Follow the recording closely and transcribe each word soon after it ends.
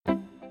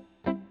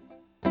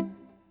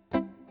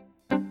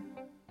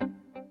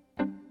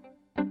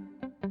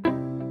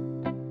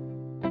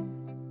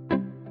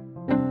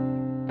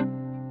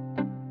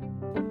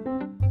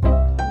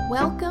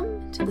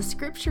the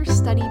Scripture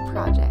Study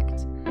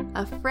Project,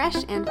 a fresh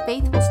and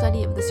faithful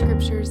study of the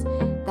Scriptures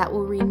that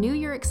will renew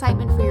your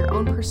excitement for your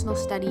own personal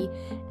study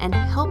and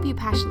help you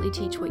passionately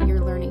teach what you're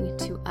learning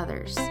to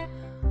others.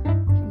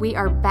 We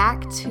are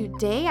back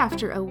today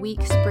after a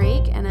week's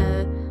break and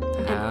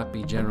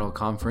Happy General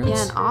Conference.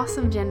 Yeah, an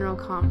awesome General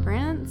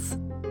Conference.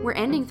 We're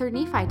ending 3rd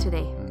Nephi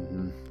today.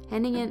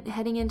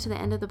 Heading into the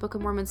end of the Book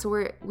of Mormon.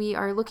 So we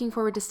are looking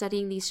forward to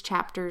studying these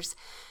chapters.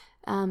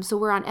 So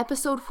we're on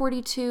episode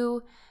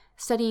 42,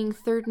 studying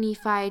 3rd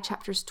Nephi,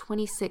 chapters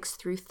 26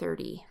 through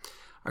 30.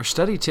 Our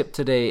study tip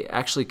today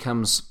actually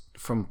comes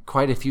from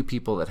quite a few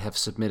people that have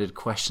submitted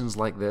questions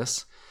like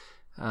this.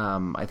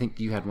 I think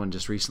you had one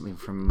just recently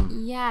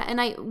from... Yeah,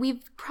 and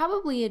we've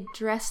probably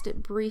addressed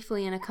it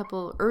briefly in a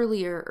couple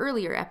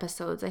earlier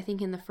episodes, I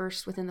think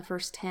within the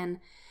first 10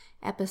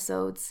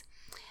 episodes.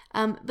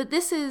 But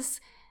this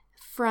is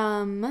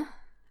from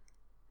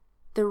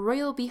the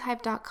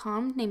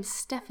royalbeehive.com named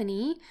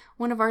Stephanie.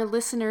 One of our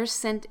listeners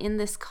sent in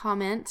this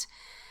comment.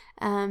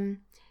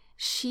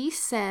 She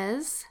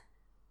says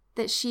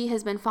that she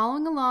has been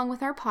following along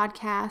with our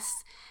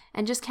podcasts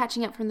and just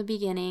catching up from the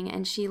beginning,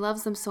 and she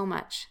loves them so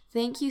much.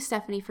 Thank you,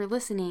 Stephanie, for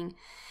listening.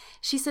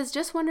 She says,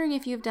 just wondering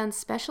if you've done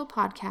special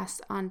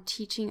podcasts on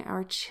teaching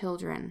our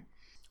children.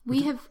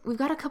 We've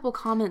got a couple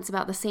comments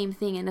about the same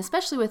thing, and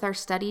especially with our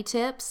study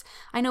tips.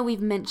 I know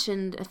we've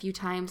mentioned a few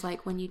times,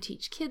 like when you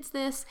teach kids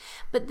this,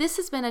 but this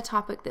has been a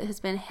topic that has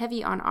been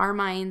heavy on our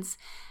minds,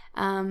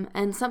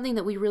 and something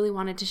that we really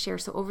wanted to share.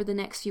 So over the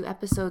next few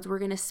episodes, we're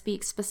going to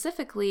speak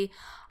specifically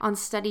on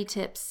study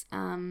tips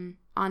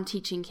on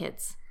teaching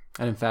kids.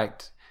 And in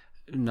fact,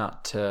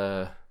 not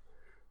to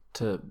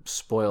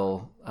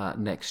spoil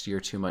next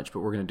year too much, but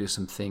we're going to do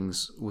some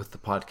things with the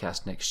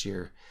podcast next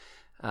year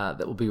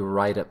that will be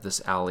right up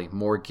this alley,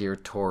 more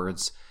geared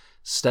towards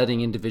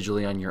studying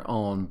individually on your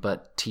own,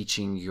 but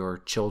teaching your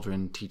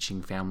children,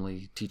 teaching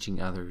family,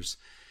 teaching others.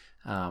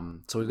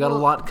 So we've got a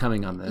lot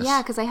coming on this.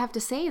 Yeah, because I have to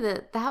say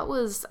that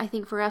was, I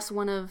think, for us,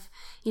 one of,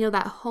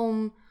 that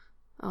home,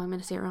 I'm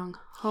going to say it wrong,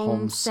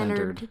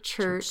 home-centered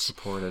church.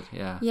 Supported,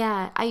 yeah.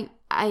 Yeah,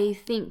 I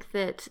think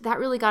that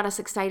really got us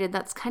excited.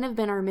 That's kind of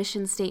been our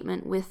mission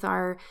statement with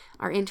our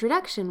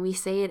introduction. We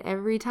say it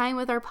every time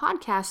with our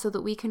podcast so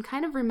that we can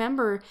kind of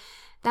remember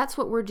that's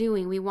what we're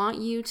doing. We want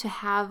you to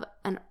have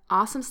an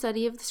awesome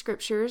study of the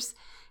Scriptures,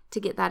 to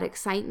get that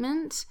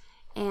excitement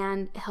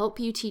and help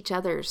you teach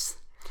others.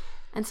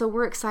 And so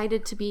we're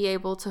excited to be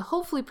able to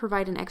hopefully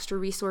provide an extra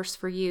resource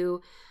for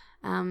you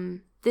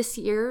this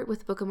year with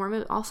the Book of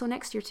Mormon, also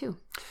next year too.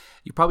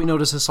 You probably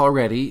noticed this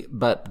already,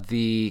 but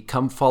the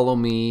Come Follow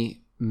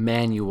Me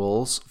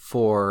manuals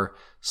for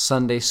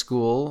Sunday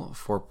school,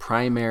 for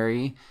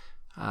primary,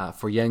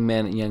 for young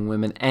men and young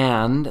women,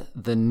 and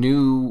the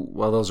new,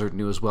 well, those are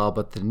new as well,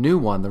 but the new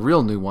one, the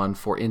real new one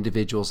for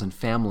individuals and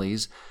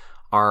families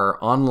are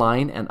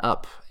online and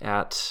up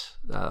at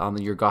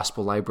on your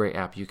Gospel Library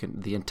app.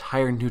 The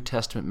entire New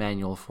Testament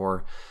manual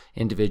for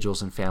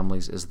individuals and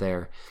families is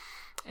there.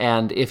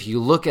 And if you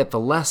look at the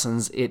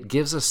lessons, it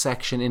gives a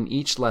section in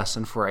each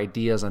lesson for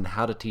ideas on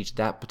how to teach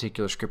that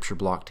particular scripture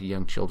block to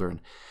young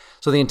children.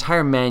 So the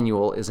entire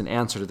manual is an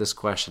answer to this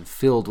question,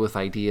 filled with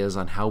ideas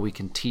on how we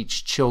can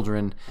teach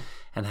children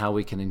and how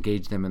we can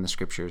engage them in the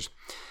scriptures.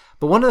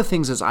 But one of the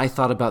things as I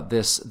thought about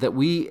this that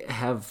we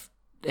have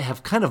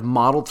kind of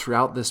modeled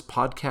throughout this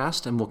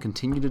podcast and will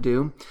continue to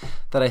do,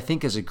 that I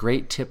think is a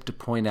great tip to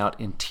point out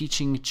in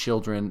teaching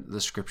children the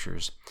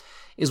scriptures,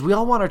 is we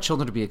all want our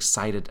children to be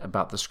excited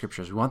about the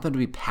scriptures. We want them to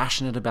be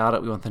passionate about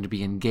it. We want them to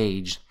be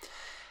engaged.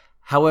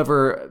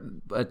 However,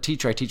 a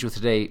teacher I teach with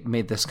today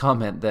made this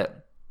comment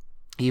that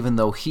even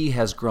though he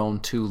has grown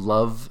to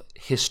love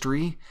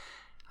history,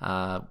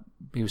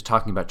 he was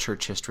talking about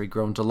church history,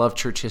 grown to love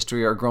church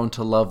history or grown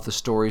to love the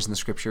stories in the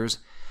scriptures,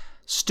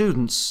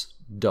 students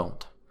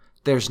don't.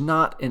 There's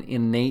not an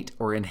innate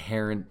or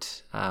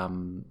inherent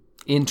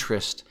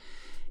interest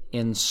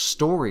in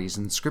stories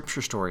and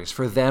scripture stories.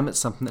 For them, it's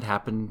something that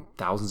happened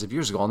thousands of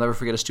years ago. I'll never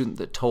forget a student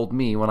that told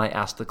me when I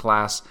asked the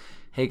class,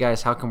 hey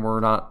guys, how come we're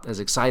not as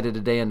excited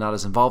today and not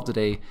as involved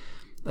today?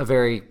 A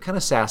very kind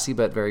of sassy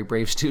but very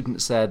brave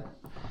student said,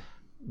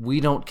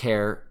 we don't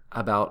care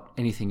about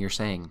anything you're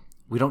saying.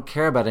 We don't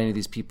care about any of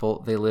these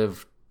people. They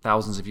lived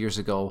thousands of years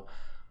ago.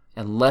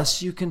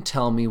 Unless you can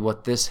tell me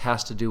what this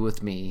has to do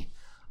with me,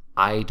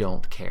 I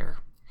don't care.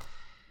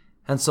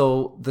 And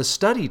so the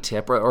study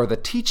tip or the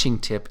teaching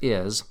tip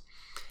is,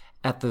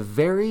 at the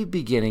very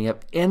beginning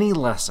of any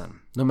lesson,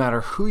 no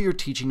matter who you're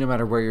teaching, no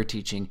matter where you're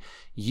teaching,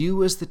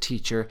 you as the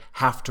teacher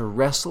have to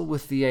wrestle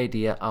with the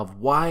idea of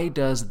why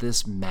does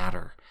this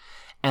matter?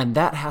 And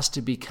that has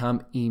to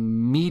become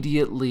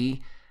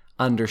immediately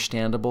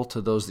understandable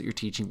to those that you're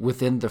teaching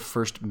within the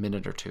first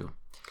minute or two.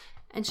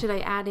 And should I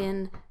add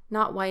in,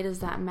 not why does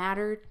that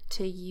matter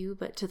to you,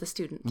 but to the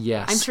student?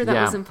 Yes. I'm sure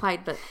that was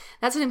implied, but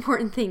that's an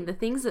important thing. The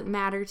things that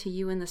matter to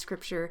you in the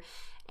scripture,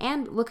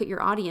 and look at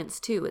your audience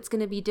too. It's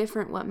going to be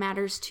different what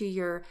matters to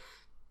your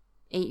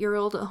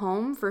 8-year-old at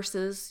home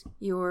versus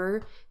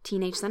your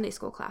teenage Sunday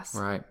school class.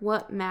 Right.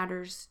 What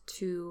matters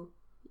to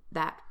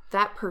that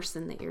that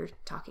person that you're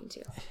talking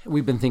to.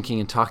 We've been thinking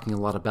and talking a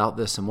lot about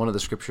this, and one of the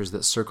scriptures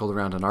that circled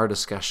around in our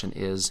discussion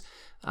is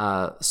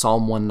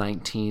Psalm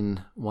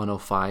 119,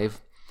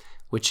 105,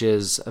 which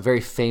is a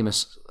very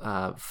famous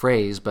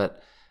phrase,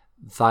 but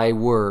thy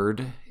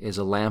word is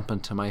a lamp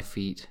unto my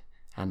feet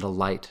and a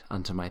light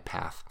unto my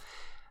path.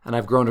 And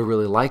I've grown to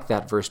really like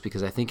that verse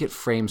because I think it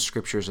frames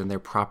scriptures in their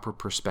proper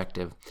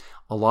perspective.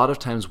 A lot of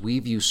times we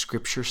view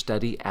scripture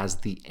study as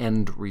the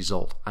end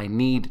result. I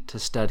need to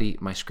study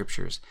my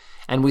scriptures.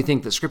 And we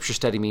think that scripture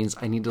study means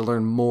I need to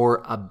learn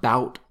more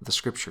about the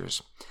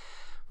scriptures.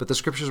 But the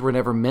scriptures were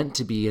never meant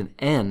to be an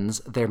ends.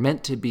 They're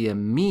meant to be a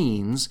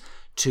means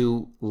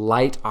to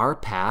light our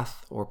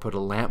path or put a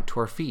lamp to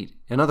our feet.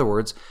 In other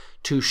words,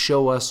 to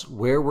show us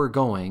where we're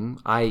going,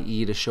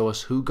 i.e. to show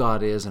us who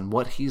God is and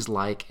what he's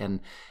like and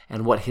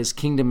what his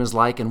kingdom is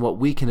like and what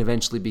we can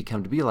eventually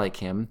become to be like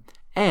him,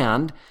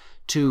 and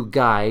to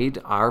guide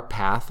our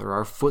path or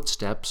our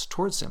footsteps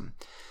towards him.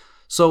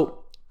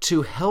 So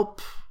to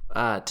help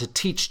to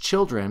teach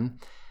children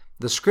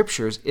the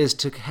scriptures is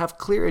to have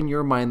clear in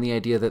your mind the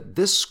idea that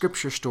this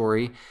scripture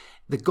story,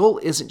 the goal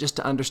isn't just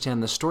to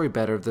understand the story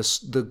better.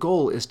 The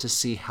goal is to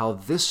see how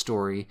this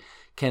story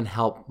can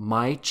help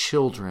my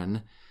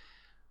children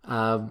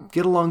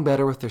get along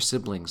better with their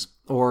siblings,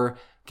 or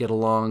get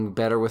along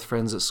better with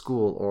friends at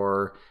school,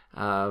 or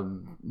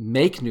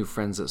make new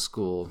friends at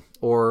school,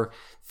 or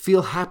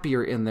feel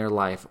happier in their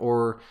life,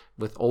 or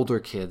with older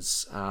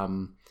kids,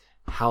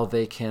 how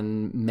they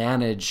can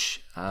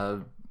manage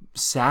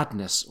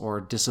sadness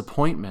or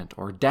disappointment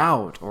or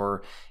doubt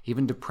or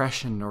even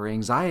depression or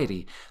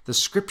anxiety. The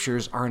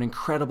scriptures are an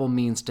incredible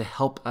means to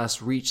help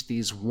us reach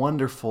these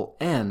wonderful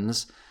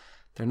ends.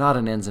 They're not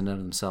an ends in and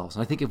of themselves.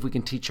 And I think if we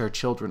can teach our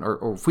children,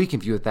 or if we can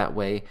view it that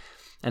way,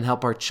 and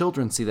help our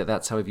children see that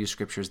that's how we view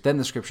scriptures, then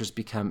the scriptures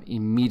become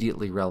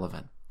immediately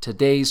relevant.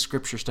 Today's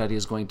scripture study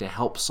is going to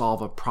help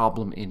solve a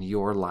problem in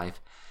your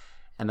life,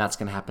 and that's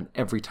going to happen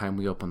every time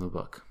we open the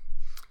book.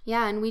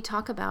 Yeah, and we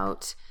talk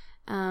about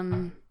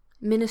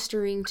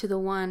ministering to the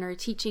one, or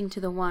teaching to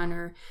the one,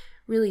 or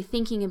really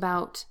thinking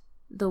about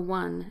the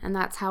one, and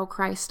that's how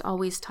Christ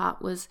always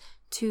taught, was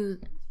to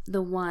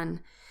the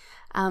one.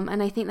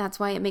 And I think that's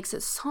why it makes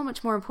it so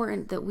much more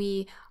important that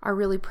we are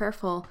really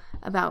prayerful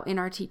about in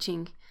our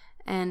teaching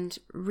and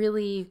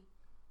really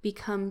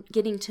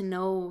getting to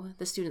know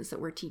the students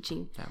that we're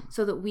teaching,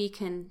 so that we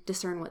can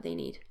discern what they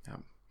need. Yeah.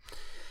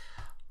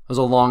 It was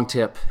a long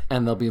tip,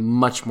 and there'll be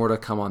much more to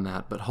come on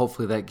that, but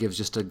hopefully that gives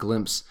just a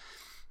glimpse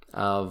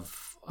of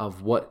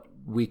what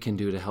we can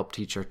do to help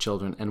teach our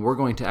children. And we're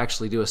going to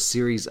actually do a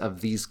series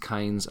of these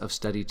kinds of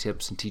study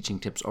tips and teaching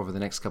tips over the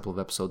next couple of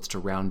episodes to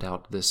round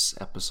out this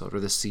episode or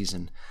this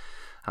season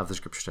of the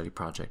Scripture Study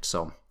Project.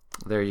 So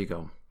there you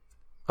go.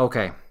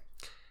 Okay.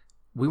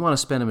 We want to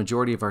spend a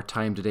majority of our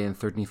time today in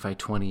 3 Nephi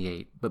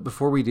 28. But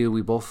before we do,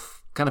 we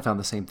both kind of found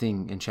the same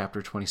thing in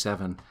chapter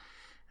 27.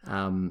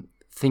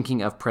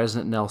 Thinking of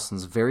President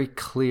Nelson's very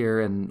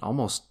clear and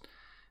almost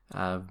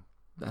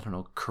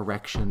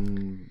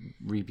correction,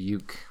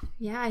 rebuke.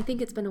 Yeah, I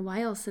think it's been a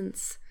while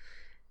since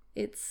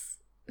it's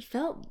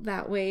felt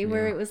that way,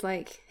 where it was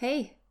like,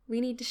 hey,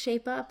 we need to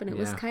shape up. And it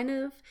was kind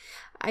of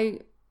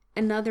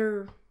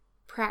another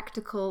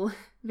practical,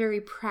 very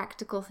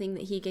practical thing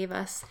that he gave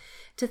us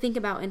to think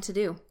about and to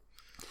do.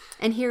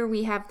 And here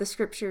we have the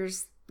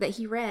scriptures that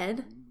he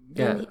read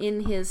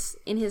in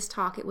his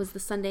talk. It was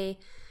the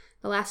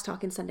last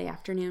talk in Sunday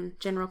afternoon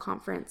General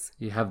Conference.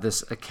 You have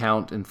this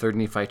account in 3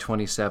 Nephi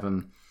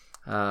 27,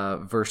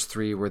 verse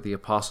 3, where the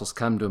apostles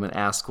come to him and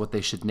ask what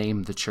they should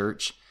name the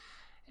church.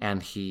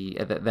 And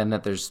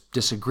that there's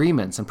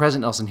disagreements. And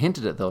President Nelson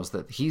hinted at those,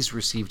 that he's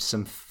received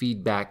some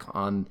feedback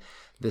on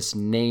this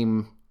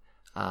name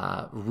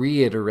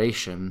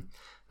reiteration,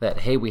 that,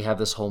 hey, we have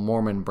this whole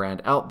Mormon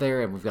brand out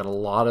there, and we've got a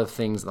lot of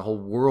things. The whole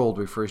world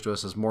refers to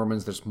us as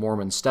Mormons. There's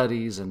Mormon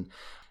Studies and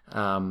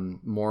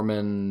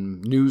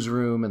Mormon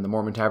Newsroom and the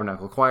Mormon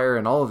Tabernacle Choir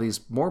and all of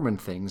these Mormon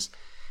things.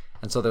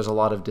 And so there's a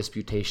lot of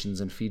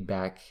disputations and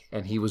feedback,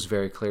 and he was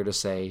very clear to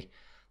say,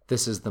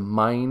 this is the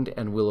mind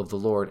and will of the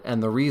Lord.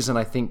 And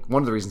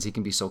one of the reasons he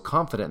can be so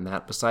confident in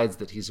that, besides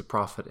that he's a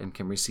prophet and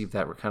can receive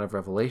that kind of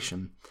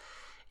revelation,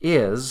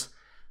 is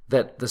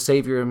that the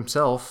Savior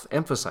himself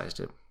emphasized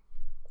it.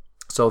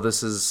 So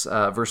this is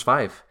verse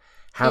 5.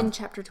 In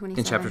chapter 27.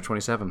 In chapter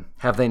 27.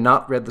 Have they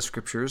not read the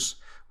scriptures,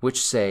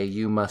 which say,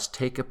 you must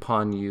take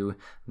upon you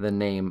the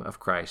name of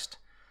Christ?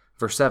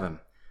 Verse 7.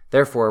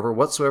 Therefore,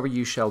 whatsoever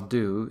you shall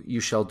do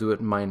it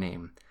in my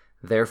name.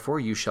 Therefore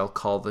you shall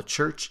call the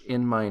church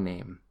in my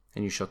name,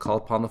 and you shall call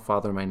upon the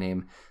Father in my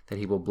name, that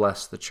he will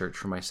bless the church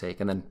for my sake.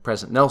 And then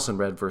President Nelson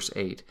read verse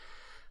 8,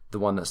 the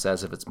one that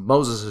says, if it's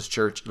Moses'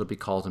 church, it'll be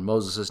called in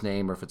Moses'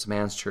 name, or if it's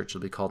man's church,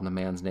 it'll be called in the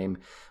man's name.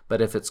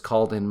 But if it's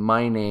called in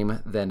my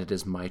name, then it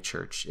is my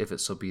church, if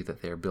it so be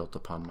that they are built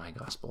upon my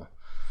gospel.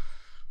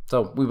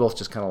 So we both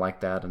just kind of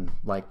like that, and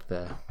liked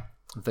the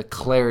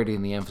clarity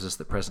and the emphasis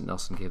that President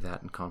Nelson gave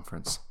that in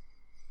conference.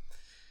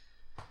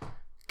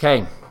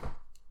 Okay,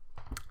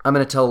 I'm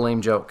going to tell a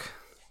lame joke.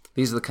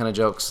 These are the kind of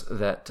jokes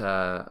that,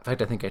 in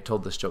fact, I think I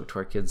told this joke to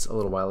our kids a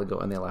little while ago,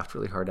 and they laughed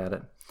really hard at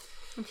it.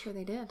 I'm sure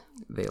they did.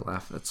 They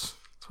laugh. That's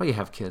why you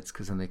have kids,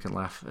 because then they can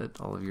laugh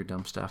at all of your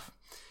dumb stuff.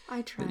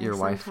 I try. That your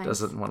wife sometimes.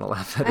 doesn't want to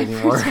laugh at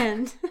anymore. I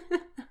pretend.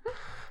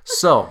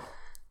 So,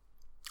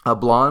 a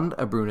blonde,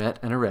 a brunette,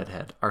 and a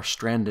redhead are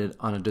stranded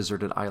on a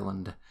deserted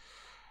island.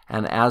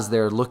 And as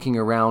they're looking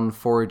around,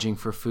 foraging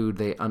for food,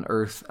 they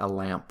unearth a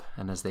lamp.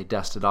 And as they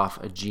dust it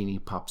off, a genie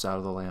pops out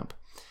of the lamp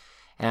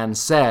and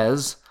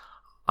says,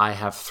 I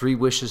have 3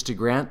 wishes to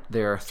grant.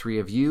 There are 3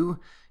 of you.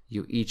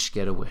 You each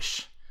get a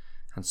wish.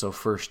 And so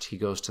first he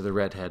goes to the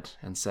redhead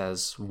and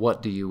says,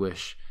 what do you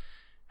wish?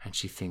 And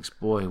she thinks,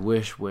 boy,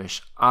 wish.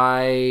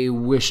 I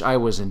wish I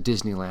was in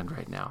Disneyland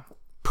right now.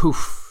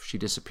 Poof, she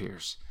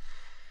disappears.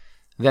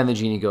 Then the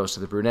genie goes to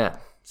the brunette,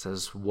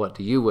 says, what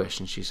do you wish?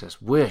 And she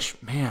says, wish,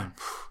 man,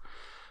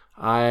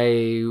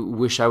 I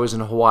wish I was in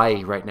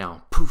Hawaii right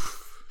now.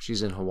 Poof,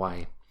 she's in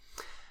Hawaii.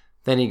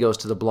 Then he goes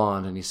to the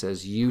blonde and he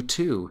says, you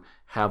too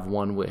have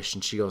 1 wish.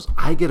 And she goes,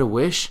 I get a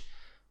wish?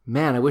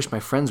 Man, I wish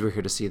my friends were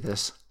here to see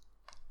this.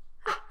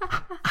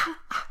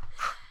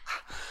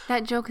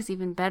 That joke is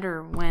even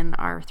better when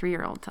our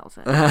 3-year-old tells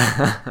it,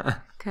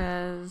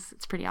 because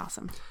it's pretty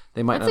awesome.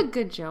 That's a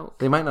good joke.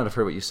 They might not have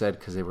heard what you said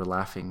because they were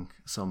laughing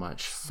so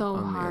much. So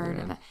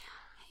hard.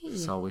 Hey.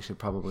 So we should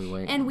probably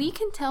wait. And we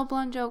can tell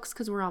blonde jokes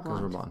because we're all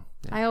blonde. Because we're blonde.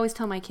 Yeah. I always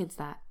tell my kids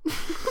that.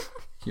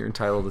 You're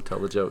entitled to tell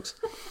the jokes.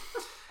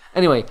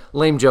 Anyway,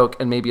 lame joke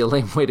and maybe a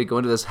lame way to go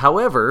into this.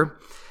 However,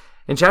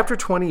 in chapter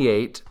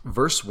 28,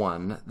 verse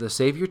 1, the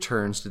Savior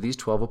turns to these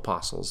 12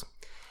 apostles.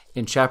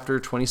 In chapter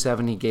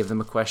 27, he gave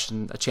them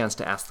a chance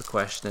to ask the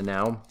question. And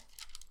now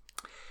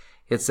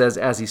it says,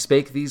 as he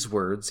spake these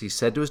words, he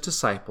said to his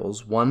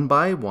disciples, one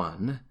by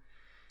one,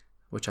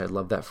 which I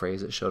love that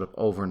phrase. It showed up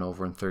over and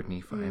over in 3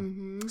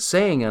 Nephi,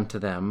 saying unto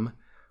them,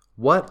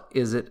 what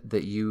is it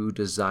that you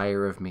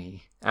desire of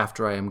me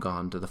after I am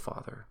gone to the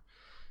Father?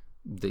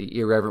 The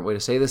irreverent way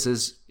to say this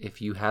is,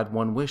 if you had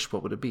 1 wish,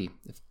 what would it be?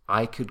 If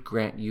I could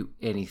grant you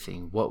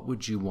anything, what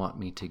would you want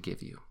me to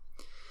give you?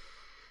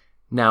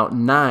 Now,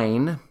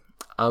 9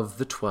 of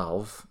the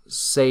 12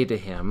 say to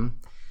him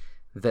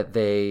that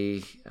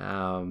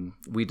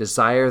we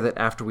desire that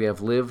after we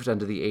have lived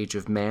unto the age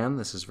of man,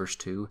 this is verse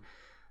 2,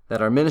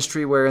 that our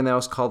ministry wherein thou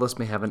hast called us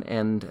may have an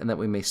end, and that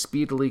we may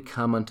speedily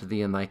come unto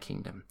thee in thy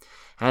kingdom.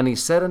 And he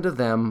said unto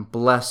them,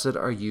 blessed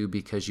are you,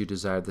 because you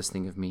desired this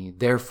thing of me.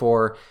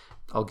 Therefore,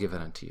 I'll give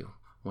it unto you.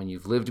 When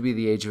you've lived to be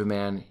the age of a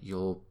man,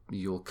 you'll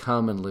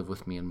come and live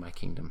with me in my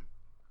kingdom.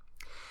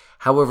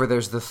 However,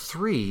 there's the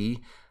 3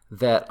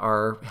 that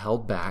are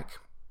held back,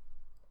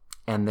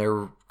 and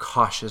they're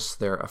cautious,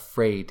 they're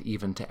afraid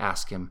even to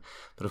ask him.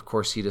 But of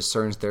course, he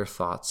discerns their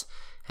thoughts,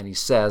 and he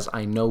says,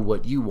 I know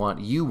what you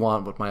want. You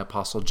want what my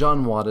apostle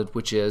John wanted,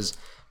 which is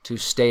to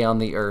stay on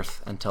the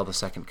earth until the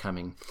second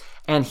coming.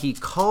 And he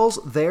calls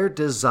their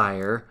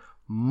desire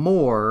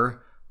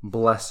more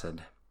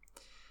blessed.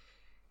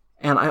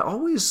 And I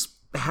always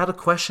had a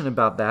question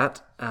about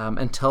that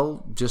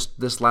until just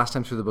this last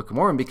time through the Book of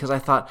Mormon, because I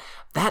thought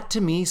that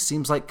to me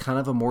seems like kind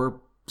of a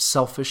more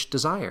selfish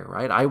desire,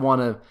 right? I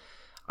want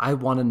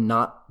to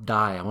not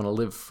die. I want to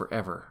live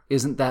forever.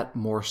 Isn't that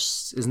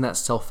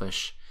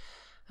selfish?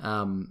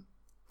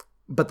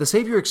 But the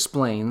Savior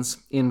explains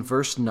in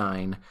verse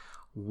 9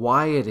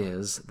 why it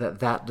is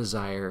that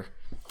desire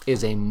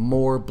is a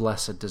more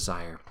blessed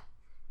desire.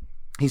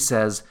 He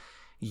says,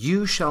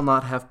 you shall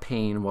not have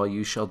pain while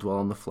you shall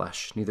dwell in the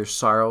flesh, neither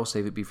sorrow,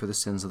 save it be for the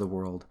sins of the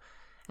world.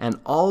 And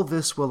all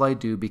this will I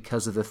do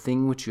because of the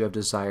thing which you have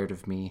desired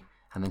of me.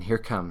 And then here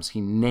comes,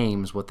 he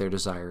names what their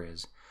desire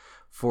is.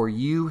 For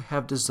you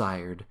have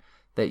desired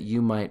that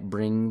you might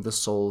bring the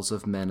souls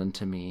of men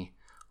unto me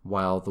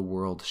while the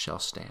world shall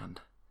stand.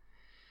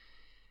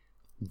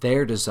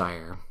 Their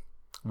desire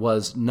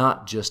was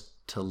not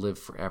just to live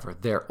forever.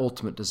 Their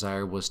ultimate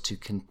desire was to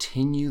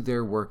continue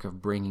their work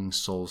of bringing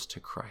souls to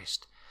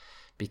Christ.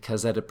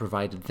 Because that had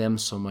provided them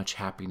so much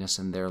happiness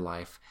in their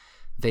life,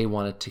 they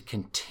wanted to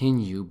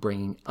continue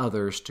bringing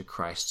others to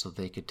Christ so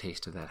they could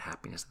taste of that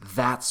happiness.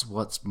 That's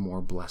what's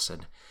more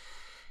blessed.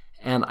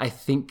 And I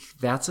think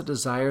that's a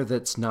desire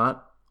that's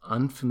not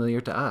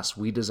unfamiliar to us.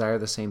 We desire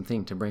the same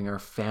thing, to bring our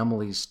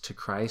families to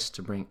Christ,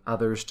 to bring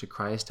others to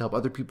Christ, to help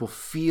other people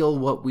feel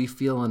what we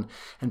feel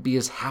and be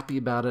as happy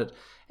about it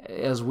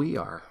as we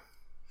are.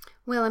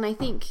 Well, and I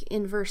think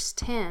in verse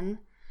 10,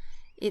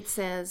 it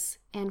says,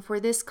 and for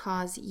this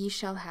cause ye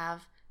shall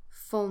have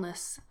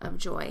fullness of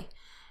joy.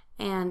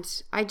 And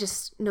I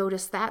just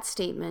noticed that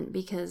statement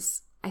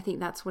because I think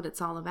that's what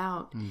it's all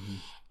about. Mm-hmm.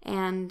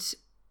 And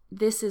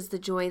this is the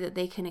joy that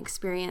they can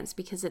experience,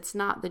 because it's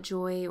not the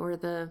joy or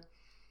the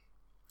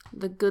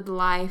good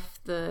life,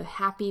 the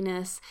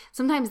happiness.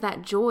 Sometimes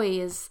that joy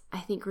is, I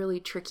think, really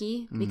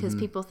tricky because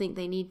people think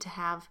they need to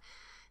have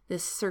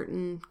this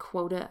certain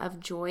quota of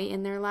joy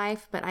in their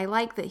life. But I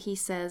like that he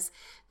says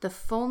the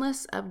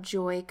fullness of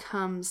joy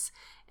comes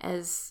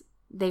as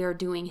they are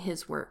doing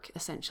his work,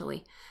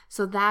 essentially.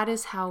 So that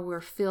is how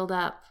we're filled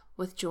up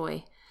with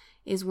joy,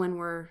 is when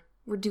we're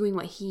doing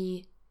what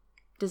he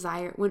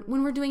desire,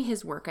 when we're doing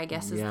his work, I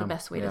guess is the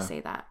best way to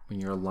say that.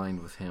 When you're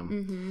aligned with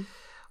him.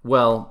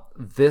 Well,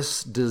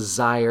 this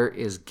desire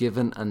is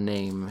given a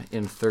name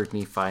in 3rd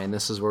Nephi, and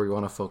this is where we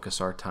want to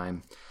focus our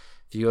time.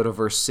 If you go to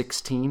verse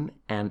 16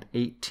 and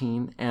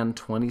 18 and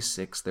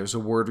 26, there's a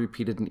word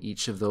repeated in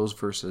each of those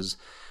verses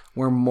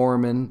where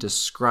Mormon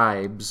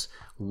describes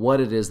what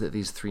it is that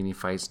these 3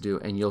 Nephites do,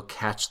 and you'll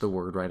catch the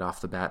word right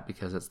off the bat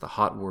because it's the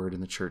hot word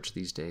in the church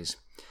these days.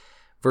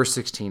 Verse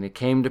 16, it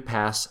came to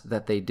pass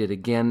that they did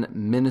again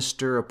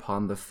minister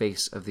upon the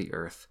face of the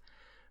earth.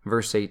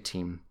 Verse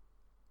 18,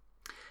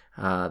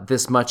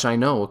 this much I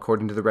know,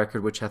 according to the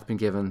record which hath been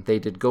given, they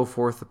did go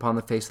forth upon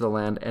the face of the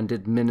land, and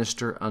did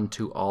minister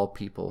unto all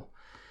people.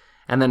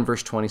 And then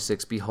verse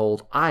 26,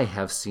 behold, I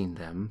have seen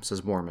them,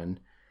 says Mormon,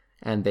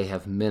 and they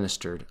have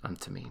ministered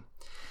unto me.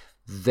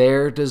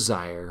 Their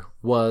desire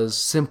was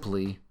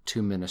simply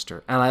to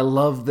minister. And I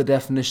love the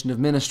definition of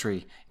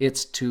ministry.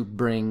 It's to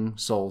bring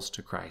souls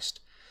to Christ.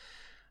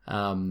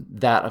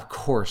 That, of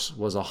course,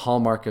 was a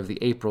hallmark of the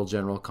April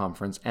General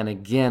Conference. And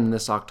again,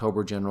 this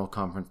October General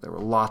Conference, there were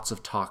lots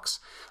of talks,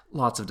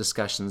 lots of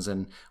discussions,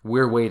 and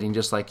we're waiting,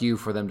 just like you,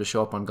 for them to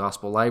show up on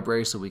Gospel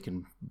Library so we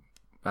can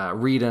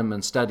read them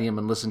and study them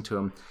and listen to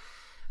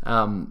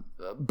them.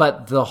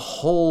 But the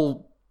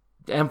whole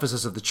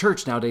emphasis of the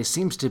church nowadays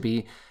seems to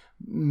be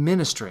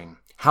ministering.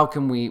 How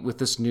can we, with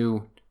this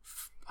new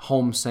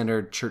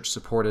home-centered,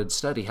 church-supported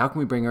study, how can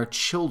we bring our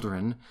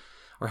children,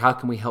 or how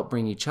can we help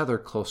bring each other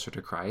closer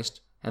to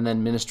Christ? And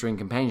then ministering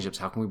companionships,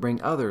 how can we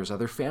bring others,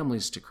 other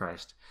families to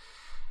Christ?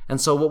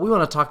 And so what we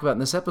want to talk about in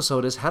this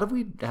episode is how do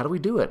we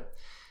do it?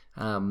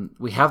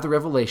 We have the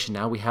revelation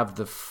now, we have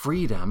the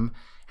freedom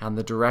and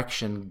the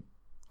direction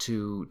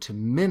to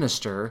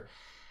minister,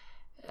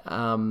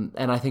 and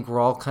I think we're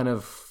all kind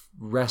of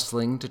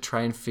wrestling to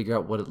try and figure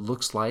out what it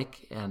looks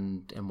like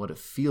and what it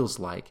feels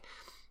like.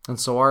 And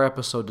so our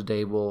episode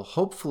today will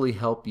hopefully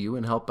help you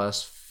and help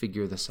us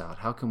figure this out.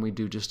 How can we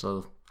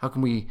how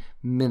can we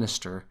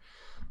minister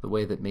the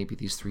way that maybe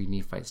these 3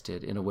 Nephites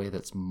did, in a way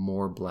that's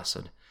more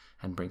blessed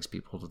and brings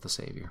people to the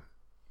Savior?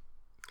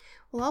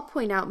 Well, I'll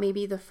point out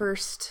maybe the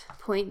first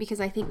point,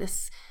 because I think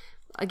this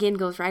again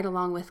goes right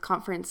along with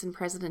conference and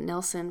President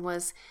Nelson,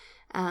 was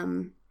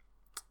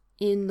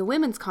in the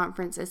women's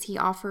conference, as he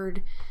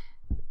offered,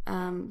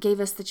 gave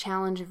us the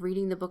challenge of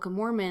reading the Book of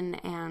Mormon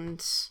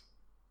and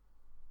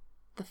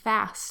the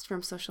fast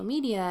from social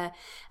media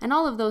and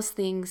all of those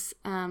things,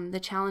 the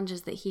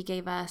challenges that he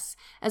gave us,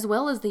 as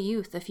well as the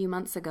youth a few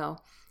months ago.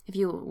 If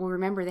you will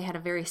remember, they had a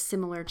very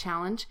similar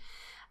challenge.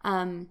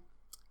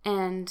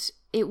 And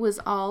it was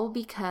all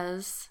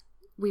because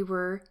we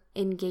were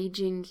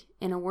engaging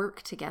in a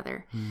work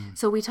together.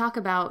 So we talk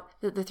about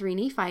that the 3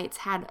 Nephites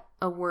had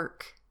a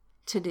work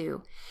to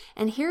do.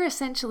 And here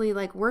essentially,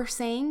 like we're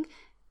saying,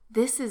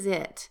 this is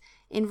it.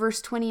 In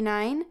verse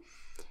 29,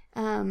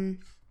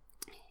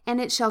 and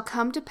it shall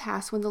come to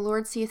pass when the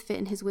Lord seeth fit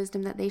in his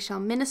wisdom that they shall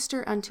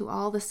minister unto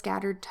all the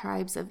scattered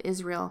tribes of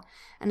Israel,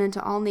 and unto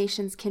all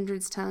nations,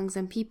 kindreds, tongues,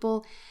 and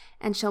people,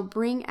 and shall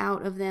bring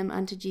out of them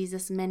unto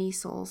Jesus many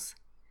souls,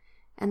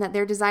 and that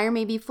their desire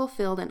may be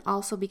fulfilled, and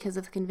also because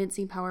of the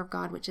convincing power of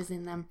God which is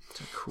in them.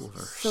 It's a cool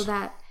verse. So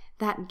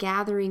that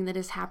gathering that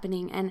is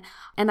happening, and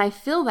I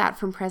feel that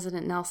from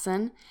President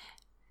Nelson.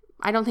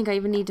 I don't think I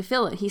even need to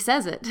feel it. He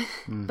says it.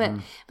 But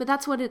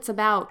that's what it's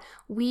about.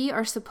 We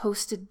are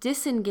supposed to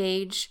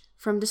disengage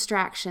from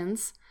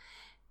distractions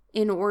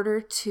in order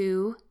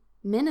to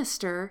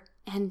minister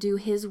and do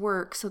his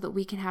work so that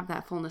we can have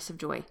that fullness of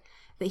joy,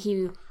 that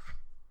he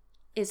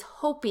is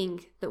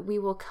hoping that we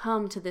will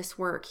come to this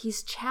work.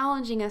 He's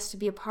challenging us to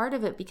be a part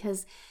of it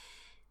because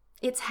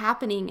it's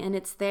happening and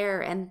it's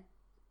there. And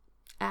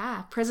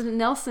President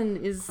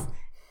Nelson is...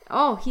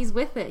 he's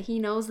with it. He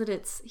knows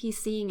that he's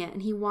seeing it,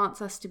 and he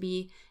wants us to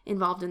be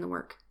involved in the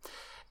work.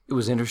 It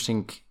was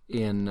interesting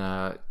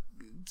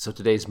so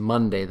today's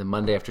Monday, the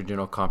Monday after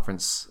General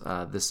Conference.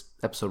 This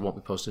episode won't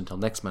be posted until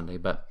next Monday,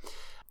 but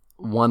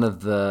one of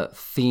the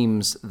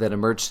themes that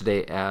emerged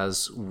today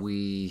as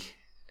we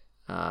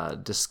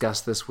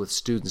discuss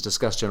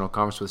General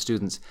Conference with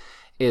students,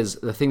 is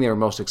the thing they were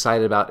most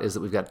excited about is that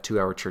we've got a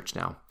 2-hour church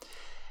now.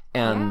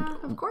 And,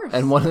 of course.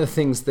 And one of the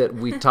things that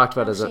we talked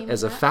about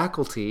as a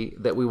faculty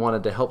that we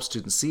wanted to help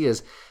students see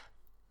is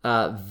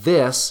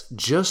this,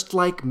 just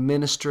like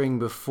ministering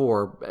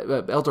before.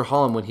 Elder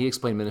Holland, when he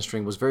explained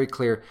ministering, was very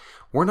clear.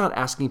 We're not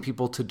asking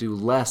people to do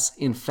less.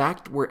 In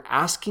fact, we're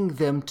asking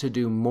them to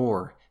do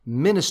more.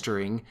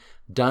 Ministering,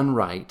 done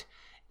right,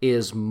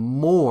 is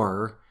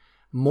more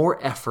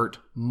effort,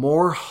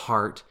 more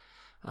heart,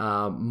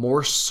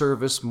 more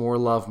service, more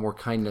love, more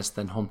kindness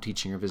than home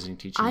teaching or visiting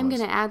teaching. I'm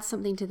going to add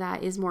something to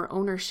that, is more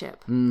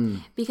ownership.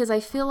 Because I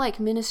feel like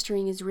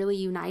ministering is really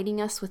uniting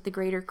us with the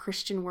greater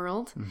Christian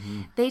world.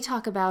 They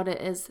talk about it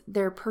as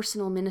their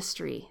personal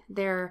ministry.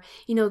 Their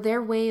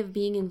way of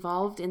being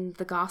involved in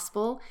the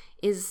gospel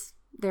is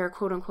their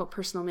quote unquote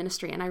personal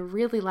ministry. And I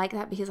really like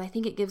that because I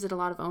think it gives it a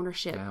lot of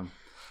ownership. Yeah.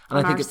 And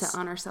on I think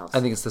on ourselves.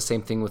 I think it's the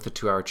same thing with the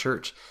 2-hour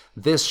church.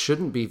 This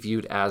shouldn't be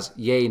viewed as,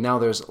 yay, now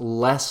there's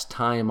less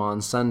time on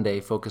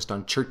Sunday focused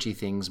on churchy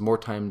things, more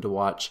time to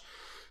watch,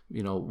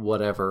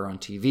 whatever on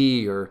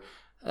TV. Or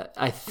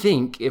I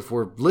think if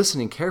we're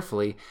listening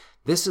carefully,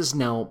 this is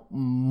now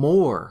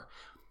more.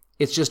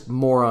 It's just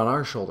more on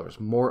our shoulders,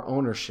 more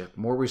ownership,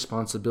 more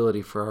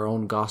responsibility for our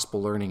own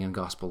gospel learning and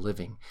gospel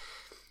living.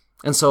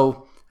 And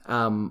so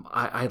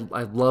I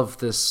love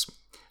this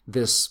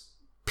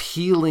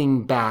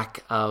peeling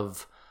back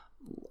of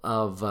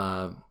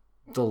the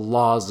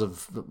laws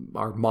of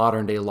our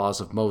modern day laws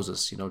of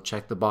Moses.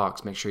 Check the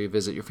box, make sure you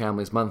visit your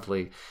families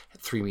monthly,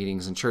 3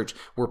 meetings in church.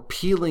 We're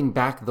peeling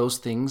back those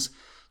things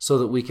so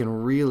that we can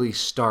really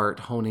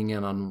start honing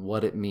in on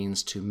what it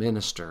means to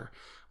minister,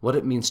 what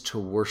it means to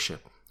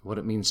worship, what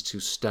it means to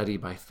study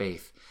by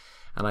faith.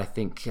 And I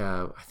think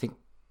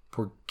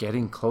we're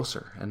getting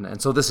closer.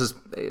 And so this is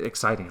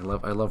exciting.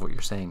 I love what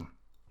you're saying.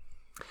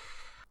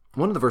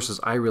 One of the verses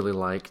I really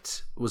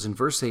liked was in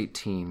verse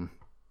 18.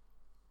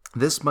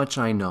 This much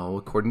I know,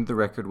 according to the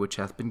record which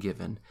hath been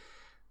given,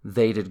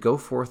 they did go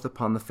forth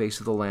upon the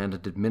face of the land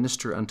and did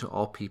minister unto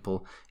all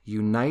people,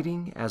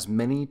 uniting as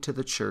many to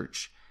the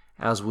church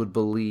as would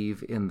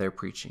believe in their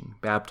preaching,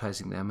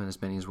 baptizing them, and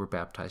as many as were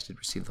baptized did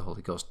receive the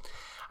Holy Ghost.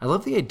 I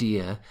love the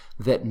idea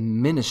that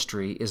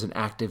ministry is an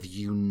act of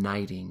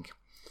uniting.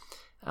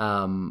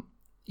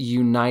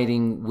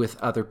 Uniting with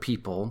other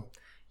people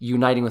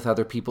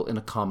in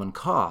a common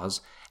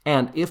cause,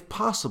 and if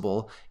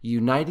possible,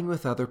 uniting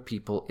with other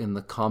people in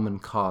the common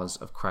cause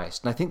of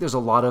Christ. And I think there's a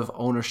lot of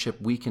ownership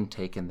we can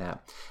take in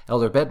that.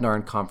 Elder Bednar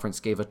in conference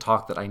gave a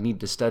talk that I need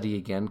to study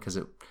again because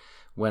it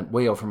went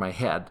way over my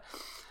head.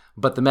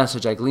 But the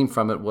message I gleaned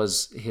from it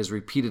was his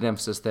repeated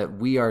emphasis that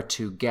we are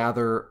to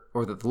gather,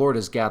 or that the Lord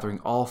is gathering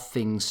all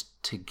things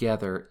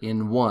together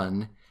in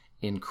one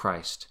in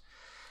Christ.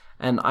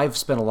 And I've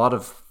spent a lot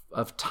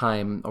of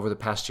time over the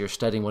past year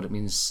studying what it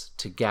means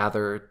to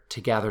gather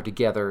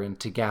together, and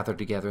to gather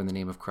together in the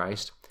name of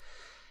Christ.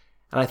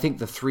 And I think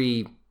the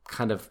 3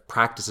 kind of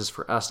practices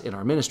for us in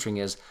our ministering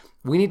is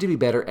we need to be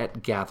better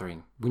at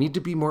gathering. We need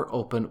to be more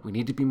open. We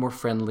need to be more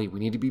friendly. We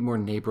need to be more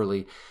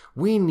neighborly.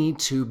 We need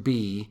to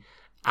be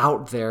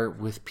out there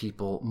with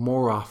people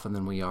more often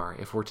than we are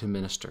if we're to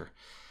minister.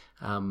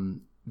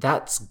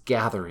 That's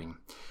gathering.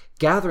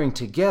 Gathering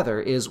together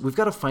is we've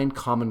got to find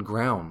common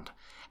ground.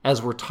 As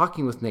we're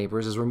talking with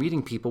neighbors, as we're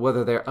meeting people,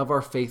 whether they're of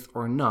our faith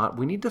or not,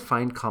 we need to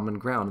find common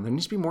ground. And there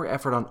needs to be more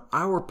effort on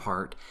our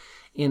part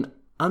in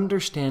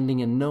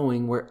understanding and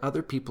knowing where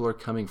other people are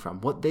coming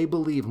from, what they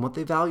believe and what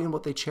they value and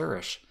what they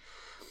cherish.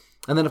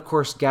 And then, of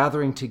course,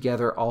 gathering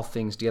together all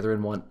things together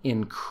in one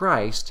in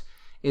Christ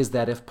is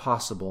that, if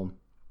possible,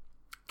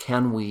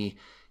 can we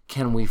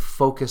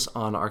focus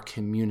on our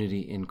community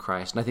in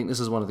Christ? And I think this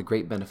is one of the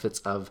great benefits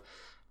of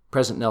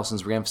President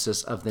Nelson's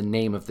reemphasis of the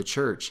name of the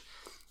church,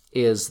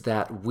 is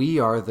that we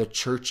are the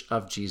church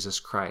of Jesus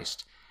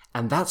Christ.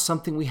 And that's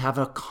something we have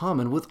in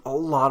common with a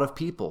lot of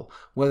people,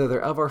 whether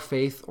they're of our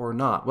faith or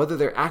not. Whether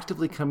they're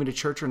actively coming to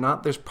church or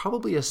not, there's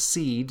probably a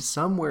seed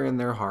somewhere in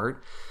their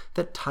heart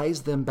that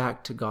ties them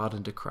back to God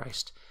and to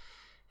Christ.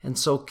 And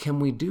so can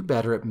we do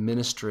better at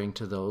ministering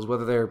to those,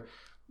 whether they're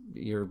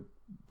your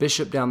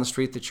bishop down the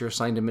street that you're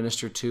assigned to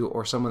minister to,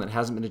 or someone that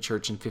hasn't been to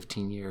church in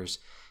 15 years?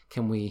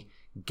 Can we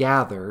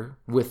gather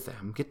with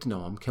them, get to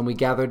know them? Can we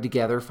gather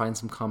together, find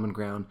some common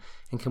ground?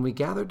 And can we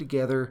gather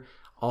together,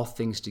 all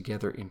things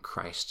together in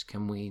Christ?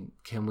 Can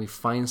we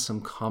find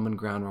some common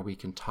ground where we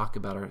can talk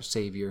about our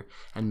Savior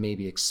and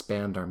maybe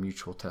expand our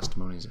mutual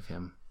testimonies of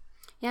Him?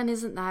 Yeah, and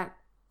isn't that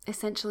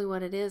essentially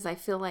what it is? I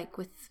feel like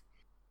with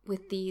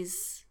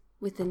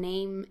the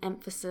name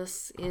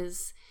emphasis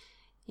is,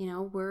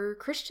 we're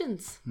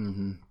Christians.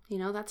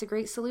 Mm-hmm. That's a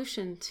great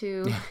solution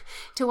to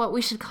what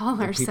we should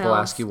call ourselves. People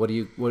ask you,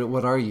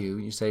 what are you?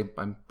 You say,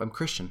 I'm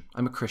Christian.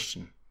 I'm a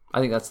Christian. I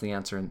think that's the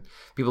answer. And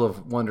people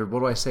have wondered, what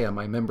do I say? Am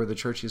I a member of the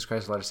Church of Jesus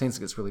Christ of Latter-day Saints? It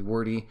gets really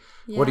wordy.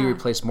 Yeah. What do you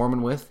replace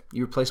Mormon with?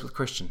 You replace with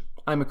Christian.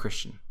 I'm a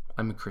Christian.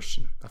 I'm a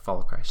Christian. I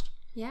follow Christ.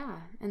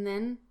 Yeah. And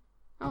then,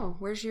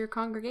 where's your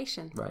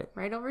congregation? Right.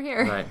 Right over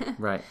here.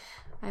 Right.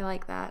 I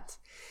like that.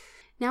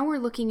 Now we're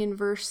looking in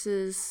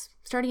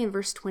starting in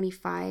verse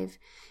 25.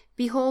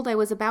 Behold, I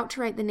was about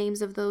to write the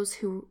names of those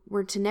who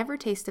were to never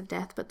taste of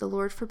death, but the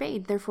Lord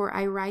forbade. Therefore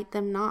I write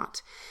them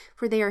not,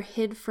 for they are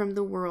hid from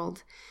the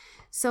world.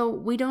 So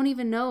we don't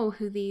even know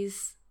who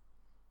these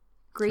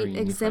great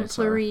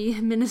exemplary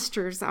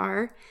ministers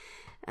are.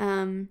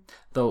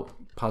 Though,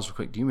 pause real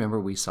quick. Do you remember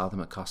we saw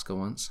them at Costco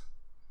once?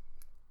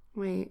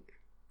 Wait.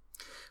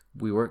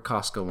 We were at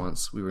Costco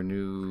once. We were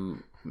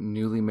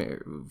newly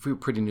married. We were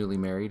pretty newly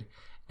married,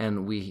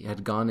 and we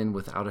had gone in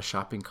without a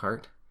shopping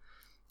cart.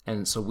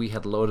 And so we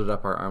had loaded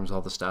up our arms,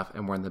 all the stuff,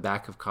 and we're in the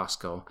back of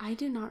Costco. I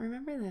do not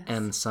remember this.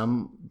 And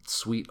some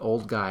sweet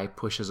old guy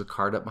pushes a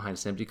cart up behind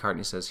us, an empty cart, and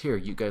he says, "Here,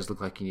 you guys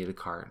look like you need a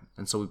cart."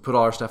 And so we put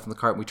all our stuff in the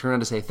cart, and we turn around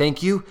to say,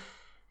 "Thank you,"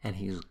 and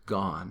he's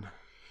gone.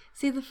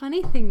 See, the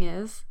funny thing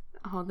is,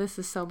 this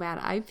is so bad.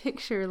 I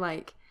picture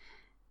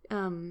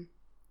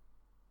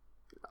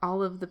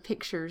all of the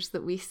pictures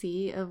that we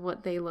see of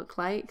what they look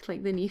like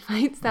the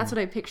Nephites. That's what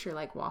I picture,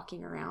 like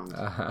walking around.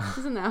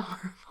 Isn't that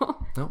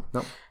horrible? No,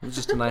 he's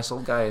just a nice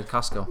old guy at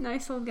Costco.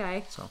 Nice old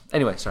guy. So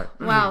anyway, sorry.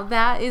 Wow,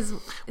 that is.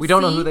 We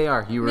don't know who they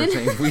are. You were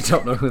saying we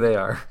don't know who they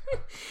are.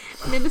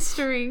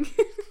 Ministering.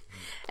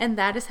 And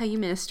that is how you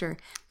minister.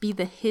 Be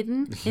the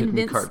hidden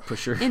cart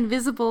pusher.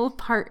 Invisible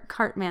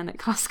cart man at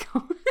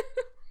Costco.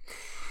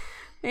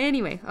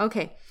 Anyway,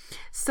 okay.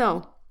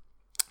 So,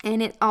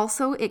 and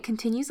it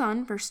continues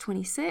on, verse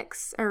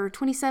 26 or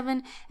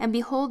 27. And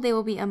behold, they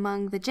will be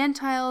among the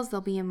Gentiles,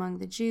 they'll be among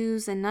the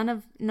Jews, and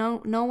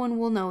no one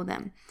will know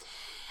them.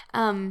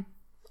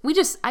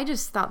 I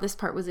just thought this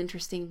part was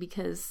interesting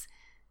because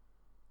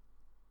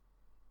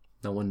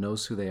no one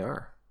knows who they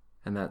are,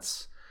 and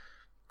that's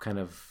kind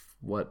of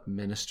what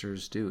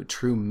ministers do.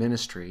 True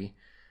ministry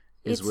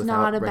is it's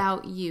not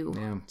about you.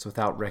 Yeah, it's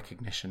without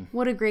recognition.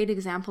 What a great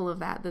example of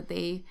that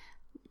they,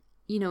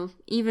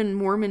 even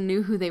Mormon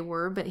knew who they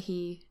were, but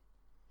he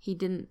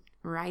didn't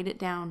write it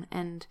down.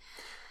 And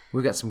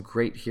we've got some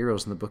great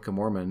heroes in the Book of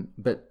Mormon,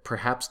 but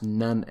perhaps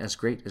none as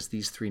great as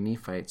these three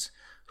Nephites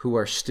who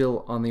are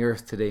still on the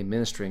earth today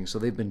ministering. So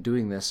they've been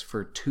doing this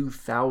for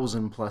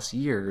 2,000 plus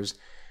years,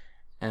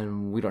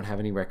 and we don't have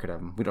any record of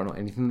them. We don't know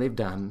anything they've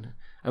done.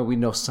 We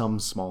know some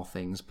small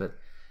things, but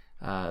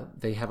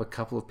they have a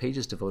couple of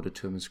pages devoted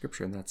to them in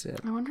Scripture, and that's it.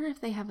 I wonder if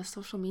they have a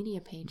social media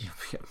page.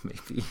 Yeah,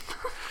 maybe.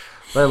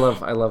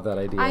 But I love that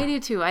idea. I do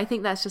too. I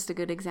think that's just a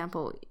good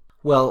example.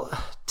 Well,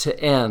 to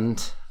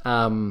end,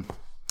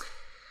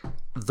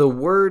 the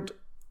word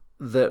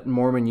that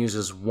Mormon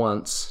uses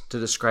once to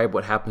describe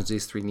what happens to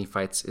these three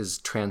Nephites is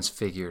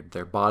transfigured.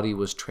 Their body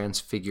was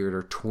transfigured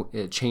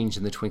or changed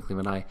in the twinkling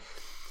of an eye.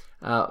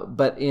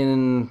 But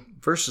in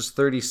verses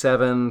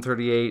 37,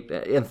 38,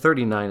 and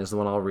 39 is the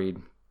one I'll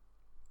read.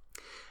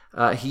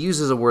 He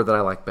uses a word that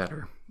I like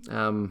better.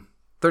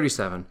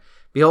 37.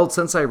 Behold,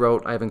 since I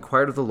wrote, I have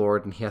inquired of the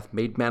Lord, and he hath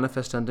made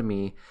manifest unto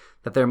me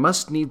that there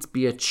must needs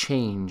be a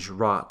change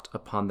wrought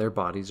upon their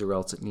bodies, or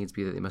else it needs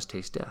be that they must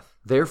taste death.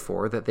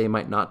 Therefore, that they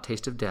might not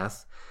taste of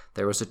death,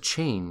 there was a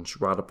change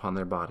wrought upon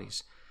their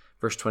bodies.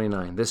 Verse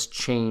 29. This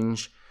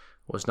change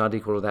was not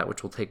equal to that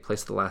which will take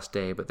place the last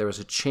day, but there was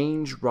a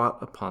change wrought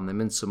upon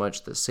them,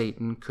 insomuch that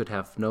Satan could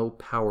have no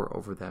power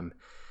over them,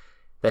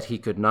 that he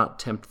could not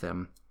tempt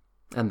them,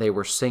 and they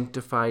were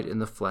sanctified in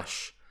the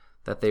flesh,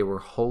 that they were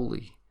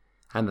holy,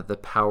 and that the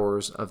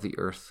powers of the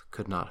earth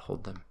could not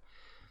hold them.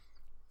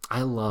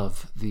 I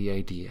love the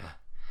idea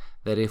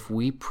that if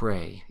we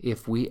pray,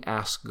 if we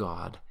ask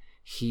God,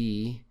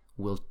 he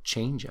will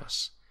change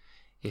us.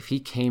 If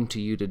he came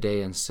to you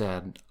today and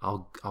said,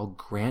 I'll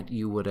grant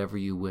you whatever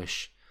you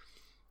wish,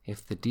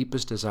 if the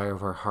deepest desire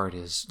of our heart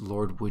is,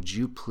 Lord, would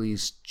you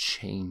please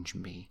change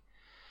me?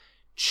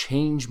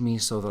 Change me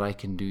so that I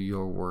can do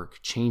your work.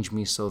 Change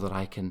me so that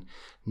I can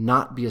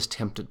not be as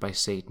tempted by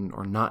Satan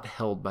or not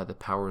held by the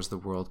powers of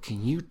the world.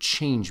 Can you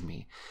change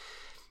me?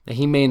 Now,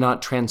 he may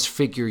not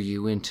transfigure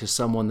you into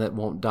someone that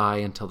won't die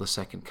until the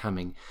second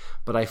coming,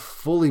 but I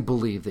fully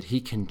believe that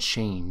he can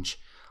change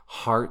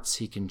hearts,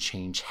 he can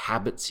change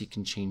habits, he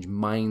can change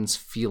minds,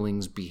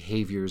 feelings,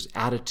 behaviors,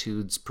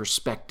 attitudes,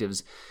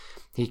 perspectives.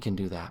 He can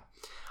do that.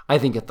 I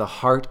think at the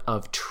heart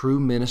of true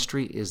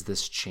ministry is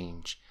this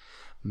change.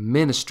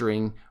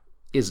 Ministering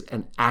is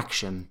an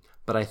action,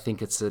 but I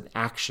think it's an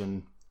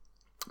action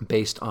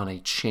based on a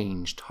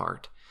changed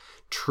heart.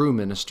 True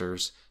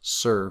ministers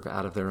serve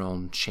out of their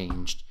own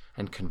changed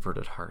and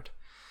converted heart.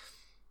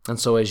 And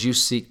so as you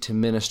seek to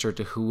minister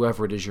to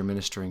whoever it is you're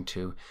ministering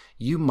to,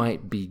 you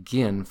might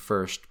begin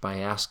first by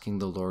asking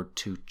the Lord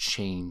to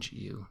change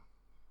you.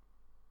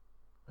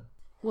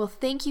 Well,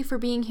 thank you for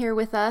being here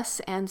with us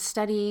and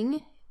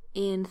studying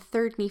in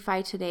 3rd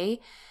Nephi today.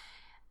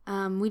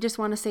 We just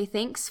want to say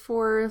thanks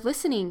for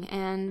listening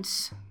and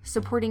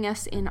supporting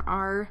us in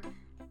our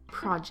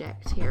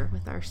project here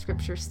with our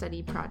scripture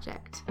study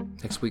project.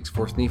 Next week's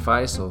 4th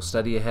Nephi, so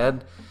study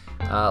ahead.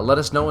 Let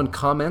us know in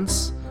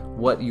comments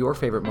what your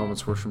favorite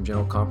moments were from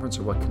General Conference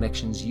or what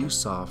connections you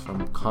saw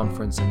from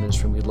conference and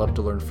ministry. We'd love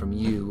to learn from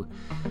you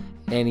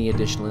any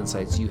additional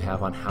insights you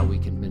have on how we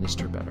can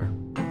minister better.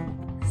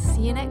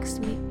 See you next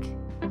week.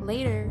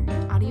 Later.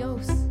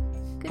 Adios.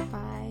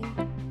 Goodbye.